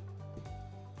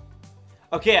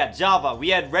 Okay, yeah, Java. We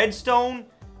had Redstone,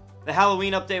 the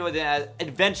Halloween update with an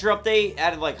adventure update,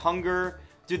 added like hunger.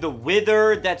 Dude, the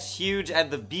Wither, that's huge.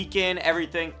 Added the beacon,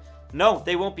 everything. No,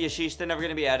 they won't be a sheesh. They're never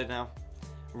gonna be added now.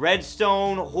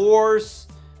 Redstone, horse.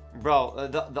 Bro,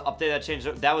 the update that changed,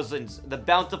 that was the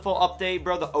bountiful update,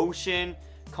 bro. The ocean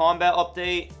combat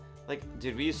update. Like,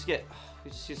 dude, we just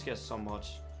used to get so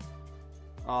much.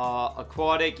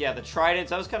 Aquatic, yeah, the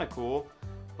tridents, that was kind of cool.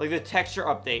 Like the texture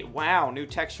update, wow, new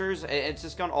textures. It's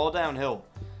just gone all downhill.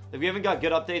 Like, we haven't got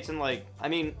good updates in like, I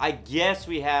mean, I guess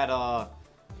we had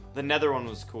the nether one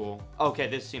was cool. Okay,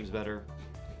 this seems better.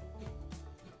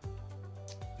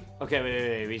 Okay,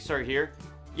 wait, we start here.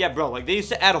 Yeah, bro, like, they used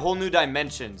to add whole new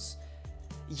dimensions.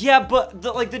 Yeah, but,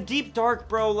 the deep dark,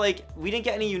 bro, like, we didn't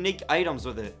get any unique items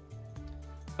with it.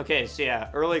 Okay, so yeah,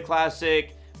 early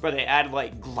classic. Bro, they added,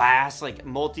 like, glass, like,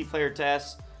 multiplayer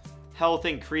tests. Health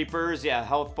and creepers, yeah,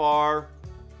 health bar.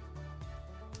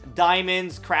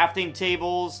 Diamonds, crafting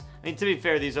tables. I mean, to be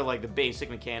fair, these are, like, the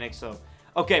basic mechanics, so.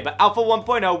 Okay, but Alpha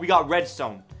 1.0, we got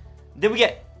redstone. Then we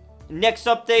get next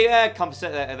update,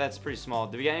 that's pretty small.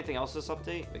 Did we get anything else this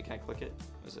update? Wait, can I click it?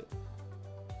 What is it?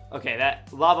 Okay,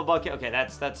 that lava bucket. Okay,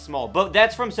 that's small. But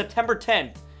that's from September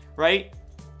 10th, right?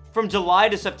 From July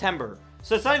to September.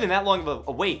 So it's not even that long of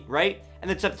a wait, right? And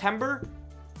then September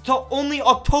to only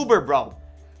October, bro.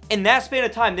 In that span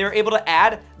of time, they were able to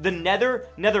add the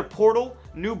nether portal,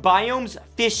 new biomes,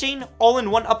 fishing, all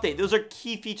in one update. Those are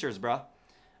key features, bro.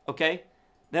 Okay?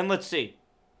 Then let's see.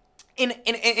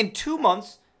 In 2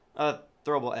 months,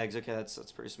 throwable eggs. Okay,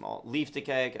 that's pretty small. Leaf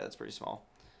decay. Okay, that's pretty small.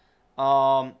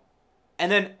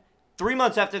 And then 3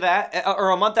 months after that,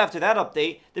 or a month after that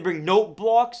update, they bring note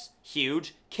blocks,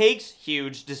 huge. Cakes,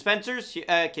 huge. Dispensers,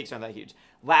 cakes aren't that huge.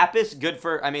 Lapis, good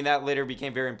for, I mean, that later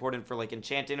became very important for, like,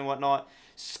 enchanting and whatnot.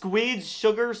 Squids,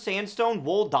 sugar, sandstone,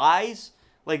 wool dyes.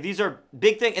 Like, these are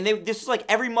big things. And this is, like,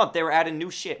 every month they were adding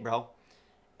new shit, bro.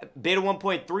 Beta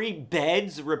 1.3,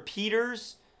 beds,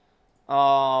 repeaters.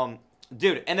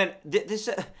 Dude, and then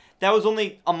that was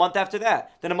only a month after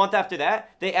that. Then a month after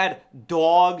that, they add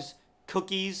dogs,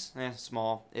 cookies,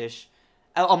 small-ish.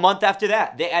 A month after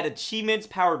that, they add achievements,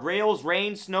 powered rails,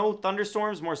 rain, snow,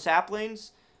 thunderstorms, more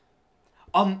saplings.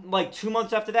 Like 2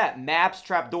 months after that, maps,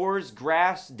 trapdoors,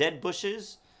 grass, dead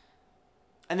bushes.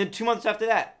 And then 2 months after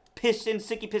that, Pistons,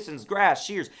 sticky pistons, grass,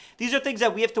 shears. These are things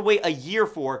that we have to wait a year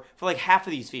for like half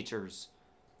of these features.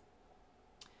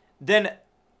 Then,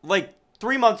 like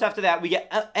 3 months after that, we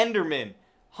get Enderman,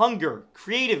 Hunger,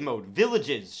 Creative Mode,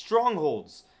 Villages,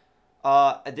 Strongholds.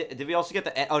 Did we also get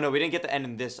the end? Oh, no, we didn't get the end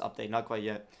in this update. Not quite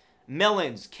yet.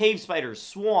 Melons, Cave Spiders,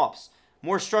 Swamps,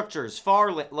 more structures,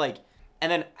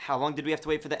 and then how long did we have to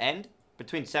wait for the end?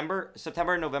 Between September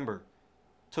and November.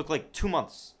 Took like 2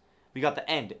 months. We got the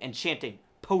end, Enchanting,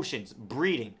 Potions,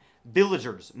 Breeding,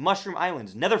 Villagers, Mushroom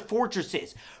Islands, Nether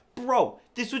Fortresses. Bro,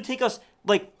 this would take us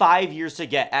like 5 years to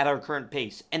get at our current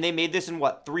pace. And they made this in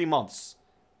what, 3 months?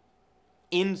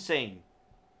 Insane.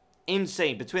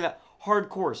 Insane. Between the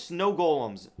hardcore, snow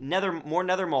golems, more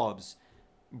nether mobs.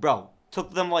 Bro,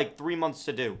 took them like 3 months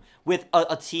to do. With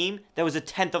a team that was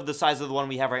 1/10 of the size of the one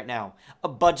we have right now. A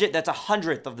budget that's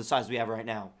 100th of the size we have right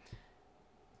now.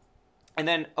 And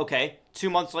then, okay, 2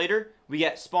 months later, we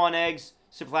get Spawn Eggs,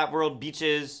 Super Flat World,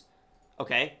 Beaches.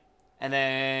 Okay. And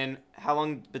then, how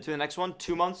long between the next one?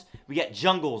 2 months. We get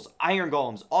Jungles, Iron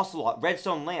Golems, Ocelot,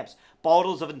 Redstone Lamps,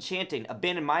 Bottles of Enchanting,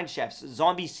 Abandoned Mine Shafts,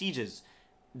 Zombie Sieges.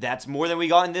 That's more than we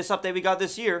got in this update we got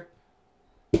this year.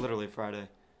 Literally Friday.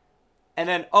 And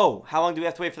then, oh, how long do we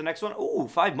have to wait for the next one? Ooh,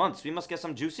 5 months. We must get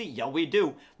some juicy. Yeah, we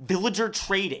do. Villager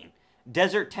Trading,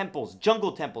 Desert Temples,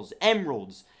 Jungle Temples,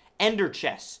 Emeralds, Ender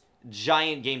Chests.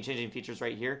 Giant game-changing features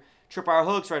right here. Tripwire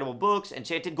hooks, writable books,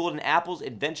 Enchanted Golden Apples,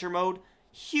 Adventure Mode.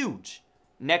 Huge.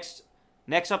 Next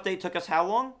update took us how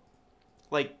long?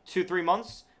 Like 2-3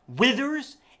 months.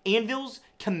 Withers, Anvils,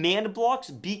 Command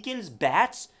Blocks, Beacons,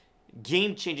 Bats.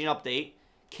 Game-changing update.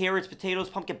 Carrots, potatoes,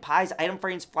 pumpkin pies, item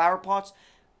frames, flower pots.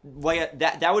 Like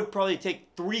that would probably take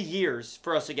 3 years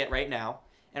for us to get right now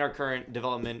in our current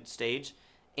development stage.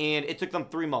 And it took them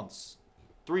 3 months.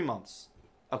 3 months.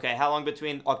 Okay, how long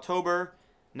between October,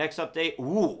 next update?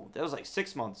 Ooh, that was like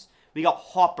 6 months. We got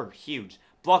Hopper, huge.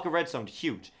 Block of Redstone,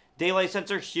 huge. Daylight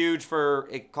Sensor, huge for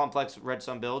complex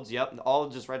redstone builds. Yep, all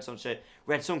just redstone shit.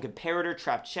 Redstone Comparator,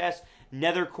 Trapped Chest,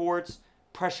 Nether Quartz,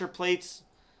 Pressure Plates.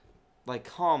 Like,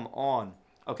 come on.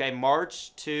 Okay,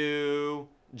 March to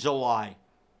July.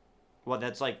 What,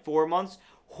 that's like 4 months?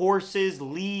 Horses,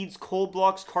 leads, coal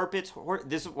blocks, carpets.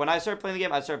 When I started playing the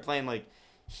game, I started playing like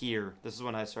here. This is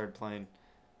when I started playing.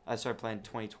 I started playing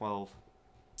 2012.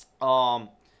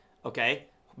 Okay.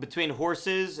 Between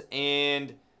horses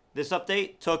and this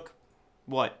update took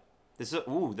what? This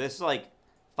is like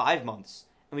 5 months.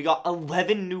 And we got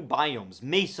 11 new biomes.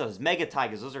 Mesas, mega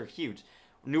taigas, those are huge.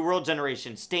 New world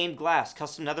generation, stained glass,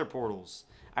 custom nether portals.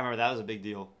 I remember that was a big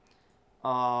deal.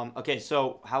 Okay,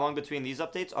 so how long between these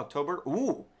updates? October?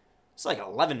 Ooh, it's like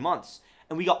 11 months.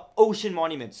 And we got ocean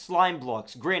monuments, slime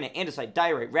blocks, granite, andesite,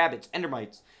 diorite, rabbits,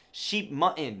 endermites, sheep,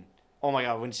 mutton. Oh my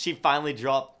god, when sheep finally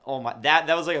dropped, oh my, that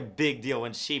was like a big deal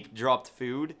when sheep dropped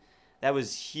food. That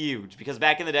was huge because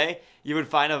back in the day, you would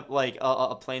find a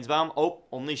plains biome. Oh,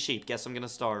 only sheep. Guess I'm gonna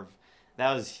starve.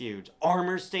 That was huge.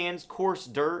 Armor stands, coarse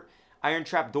dirt, iron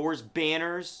trap doors,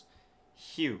 banners,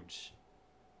 huge.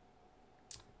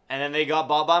 And then they got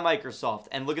bought by Microsoft.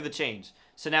 And look at the change.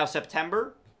 So now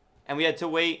September, and we had to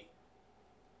wait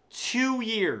 2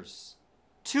 years.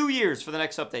 2 years for the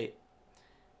next update.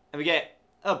 And we get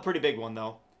a pretty big one,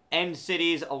 though. End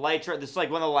Cities, Elytra. This is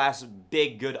like one of the last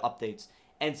big, good updates.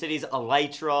 End Cities,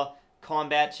 Elytra,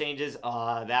 combat changes.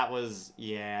 That was,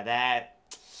 yeah, that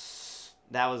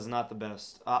was not the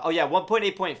best. Oh, yeah,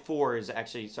 1.8.4 is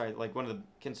actually, sorry, like one of the,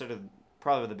 considered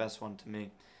probably the best one to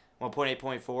me.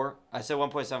 1.8.4. I said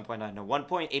 1.7.9. No,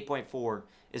 1.8.4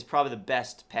 is probably the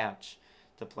best patch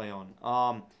to play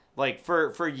on. Like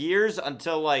for years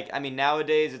until like, I mean,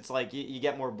 nowadays it's like you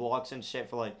get more blocks and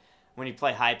shit for like when you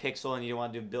play Hypixel and you don't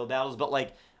want to do build battles. But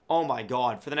like, oh my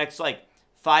god, for the next like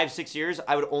 5-6 years,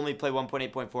 I would only play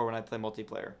 1.8.4 when I play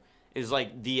multiplayer. Is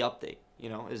like the update, you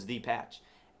know, is the patch.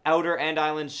 Outer End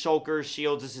Islands, Shulkers,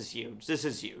 Shields. This is huge. This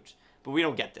is huge. But we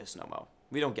don't get this no more.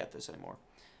 We don't get this anymore.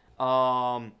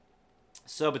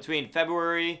 So between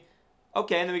February,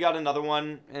 okay, and then we got another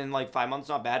one in like 5 months,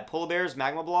 not bad. Polar bears,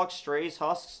 magma blocks, strays,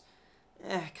 husks,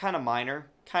 kind of minor,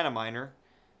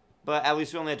 but at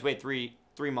least we only had to wait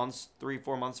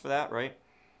 4 months for that, right?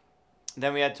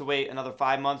 Then we had to wait another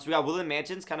 5 months. We got Woodland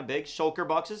Mansions, kind of big. Shulker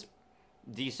boxes,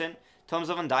 decent. Tomes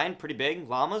of Undying, pretty big.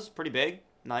 Llamas, pretty big.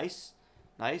 Nice,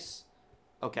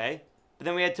 okay. But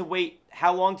then we had to wait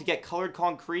how long to get colored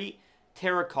concrete,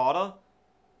 terracotta,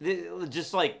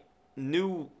 just like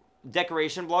new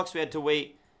decoration blocks. We had to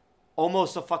wait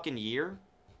almost a fucking year.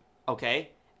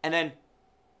 Okay. And then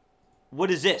what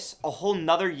is this? A whole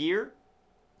nother year?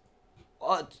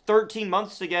 13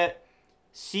 months to get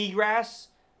seagrass,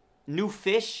 new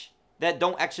fish that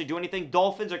don't actually do anything.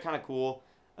 Dolphins are kind of cool.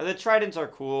 The Tridents are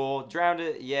cool. Drowned,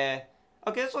 yeah.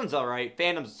 Okay, this one's alright.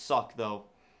 Phantoms suck, though.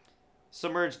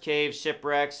 Submerged Caves,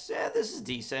 Shipwrecks. Yeah, this is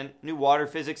decent. New Water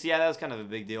Physics. Yeah, that was kind of a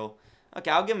big deal.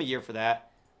 Okay, I'll give him a year for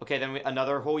that. Okay, then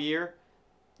another whole year.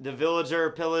 The Village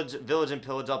and Pillage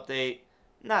update.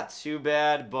 Not too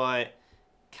bad, but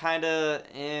kind of,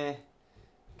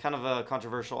 kind of a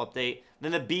controversial update.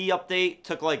 Then the bee update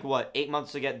took like, what, 8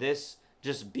 months to get this?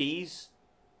 Just bees?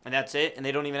 And that's it? And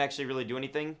they don't even actually really do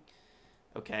anything?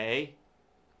 Okay.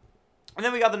 And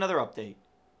then we got another update.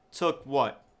 Took,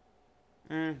 what?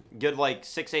 Good, like,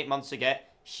 6-8 months to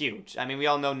get. Huge. I mean, we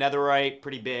all know netherite,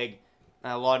 pretty big.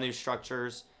 A lot of new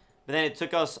structures. But then it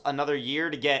took us another year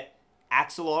to get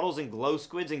axolotls and glow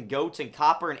squids and goats and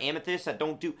copper and amethyst that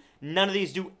don't do... None of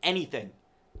these do anything.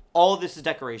 All of this is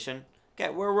decoration. Okay,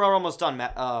 we're almost done,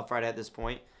 Friday, at this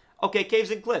point. Okay,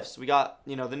 caves and cliffs. We got,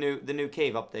 you know, the new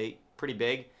cave update. Pretty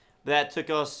big. But that took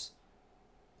us,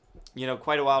 you know,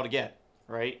 quite a while to get,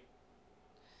 right?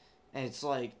 And it's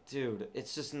like, dude,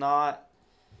 it's just not...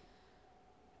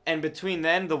 And between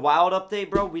then, the wild update,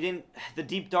 bro, we didn't... The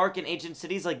deep dark and ancient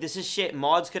cities, like, this is shit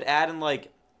mods could add in,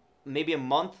 like, maybe a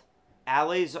month.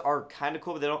 Alleys are kind of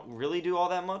cool, but they don't really do all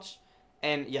that much.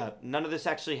 And, yeah, none of this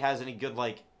actually has any good,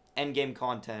 like, endgame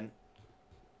content.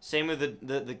 Same with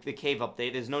the cave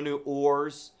update. There's no new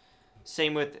ores.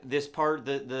 Same with this part,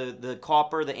 the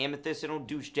copper, the amethyst. They don't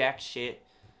do jack shit.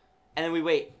 And then we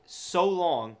wait so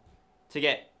long to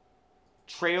get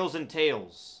trails and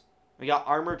tails. We got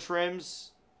armor trims.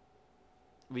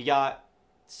 We got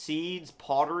seeds,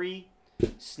 pottery,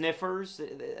 sniffers.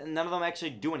 None of them actually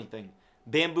do anything.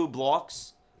 Bamboo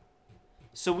blocks.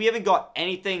 So we haven't got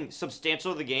anything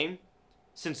substantial to the game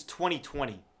since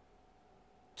 2020.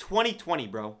 2020,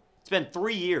 bro. It's been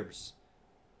 3 years.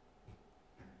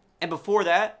 And before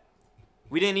that,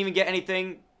 we didn't even get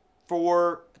anything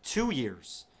for 2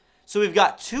 years. So we've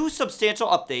got 2 substantial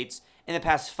updates in the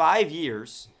past 5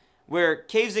 years where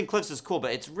Caves and Cliffs is cool,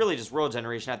 but it's really just world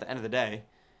generation at the end of the day.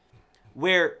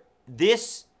 Where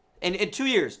this, in 2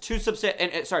 years,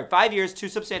 5 years, 2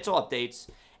 substantial updates.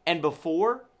 And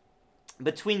before,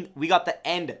 we got the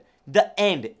end,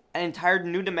 an entire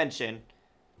new dimension.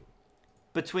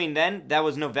 Between then, that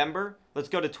was November. Let's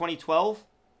go to 2012.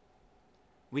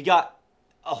 We got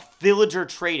villager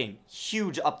trading,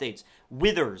 huge updates.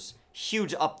 Withers,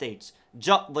 huge updates.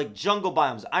 Like jungle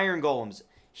biomes, iron golems,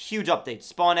 huge updates.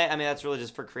 Spawn it, I mean, that's really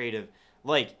just for creative.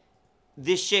 Like,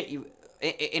 this shit,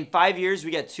 in 5 years,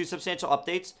 we get 2 substantial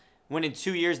updates, when in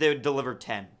 2 years, they would deliver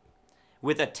 10.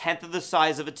 With a 10th of the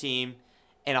size of a team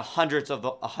and a hundredth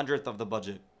of the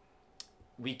budget.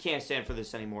 We can't stand for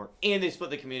this anymore. And they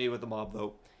split the community with the mob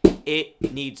vote.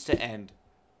 It needs to end.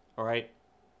 Alright?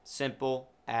 Simple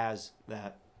as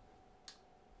that.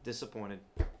 Disappointed.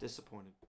 Disappointed.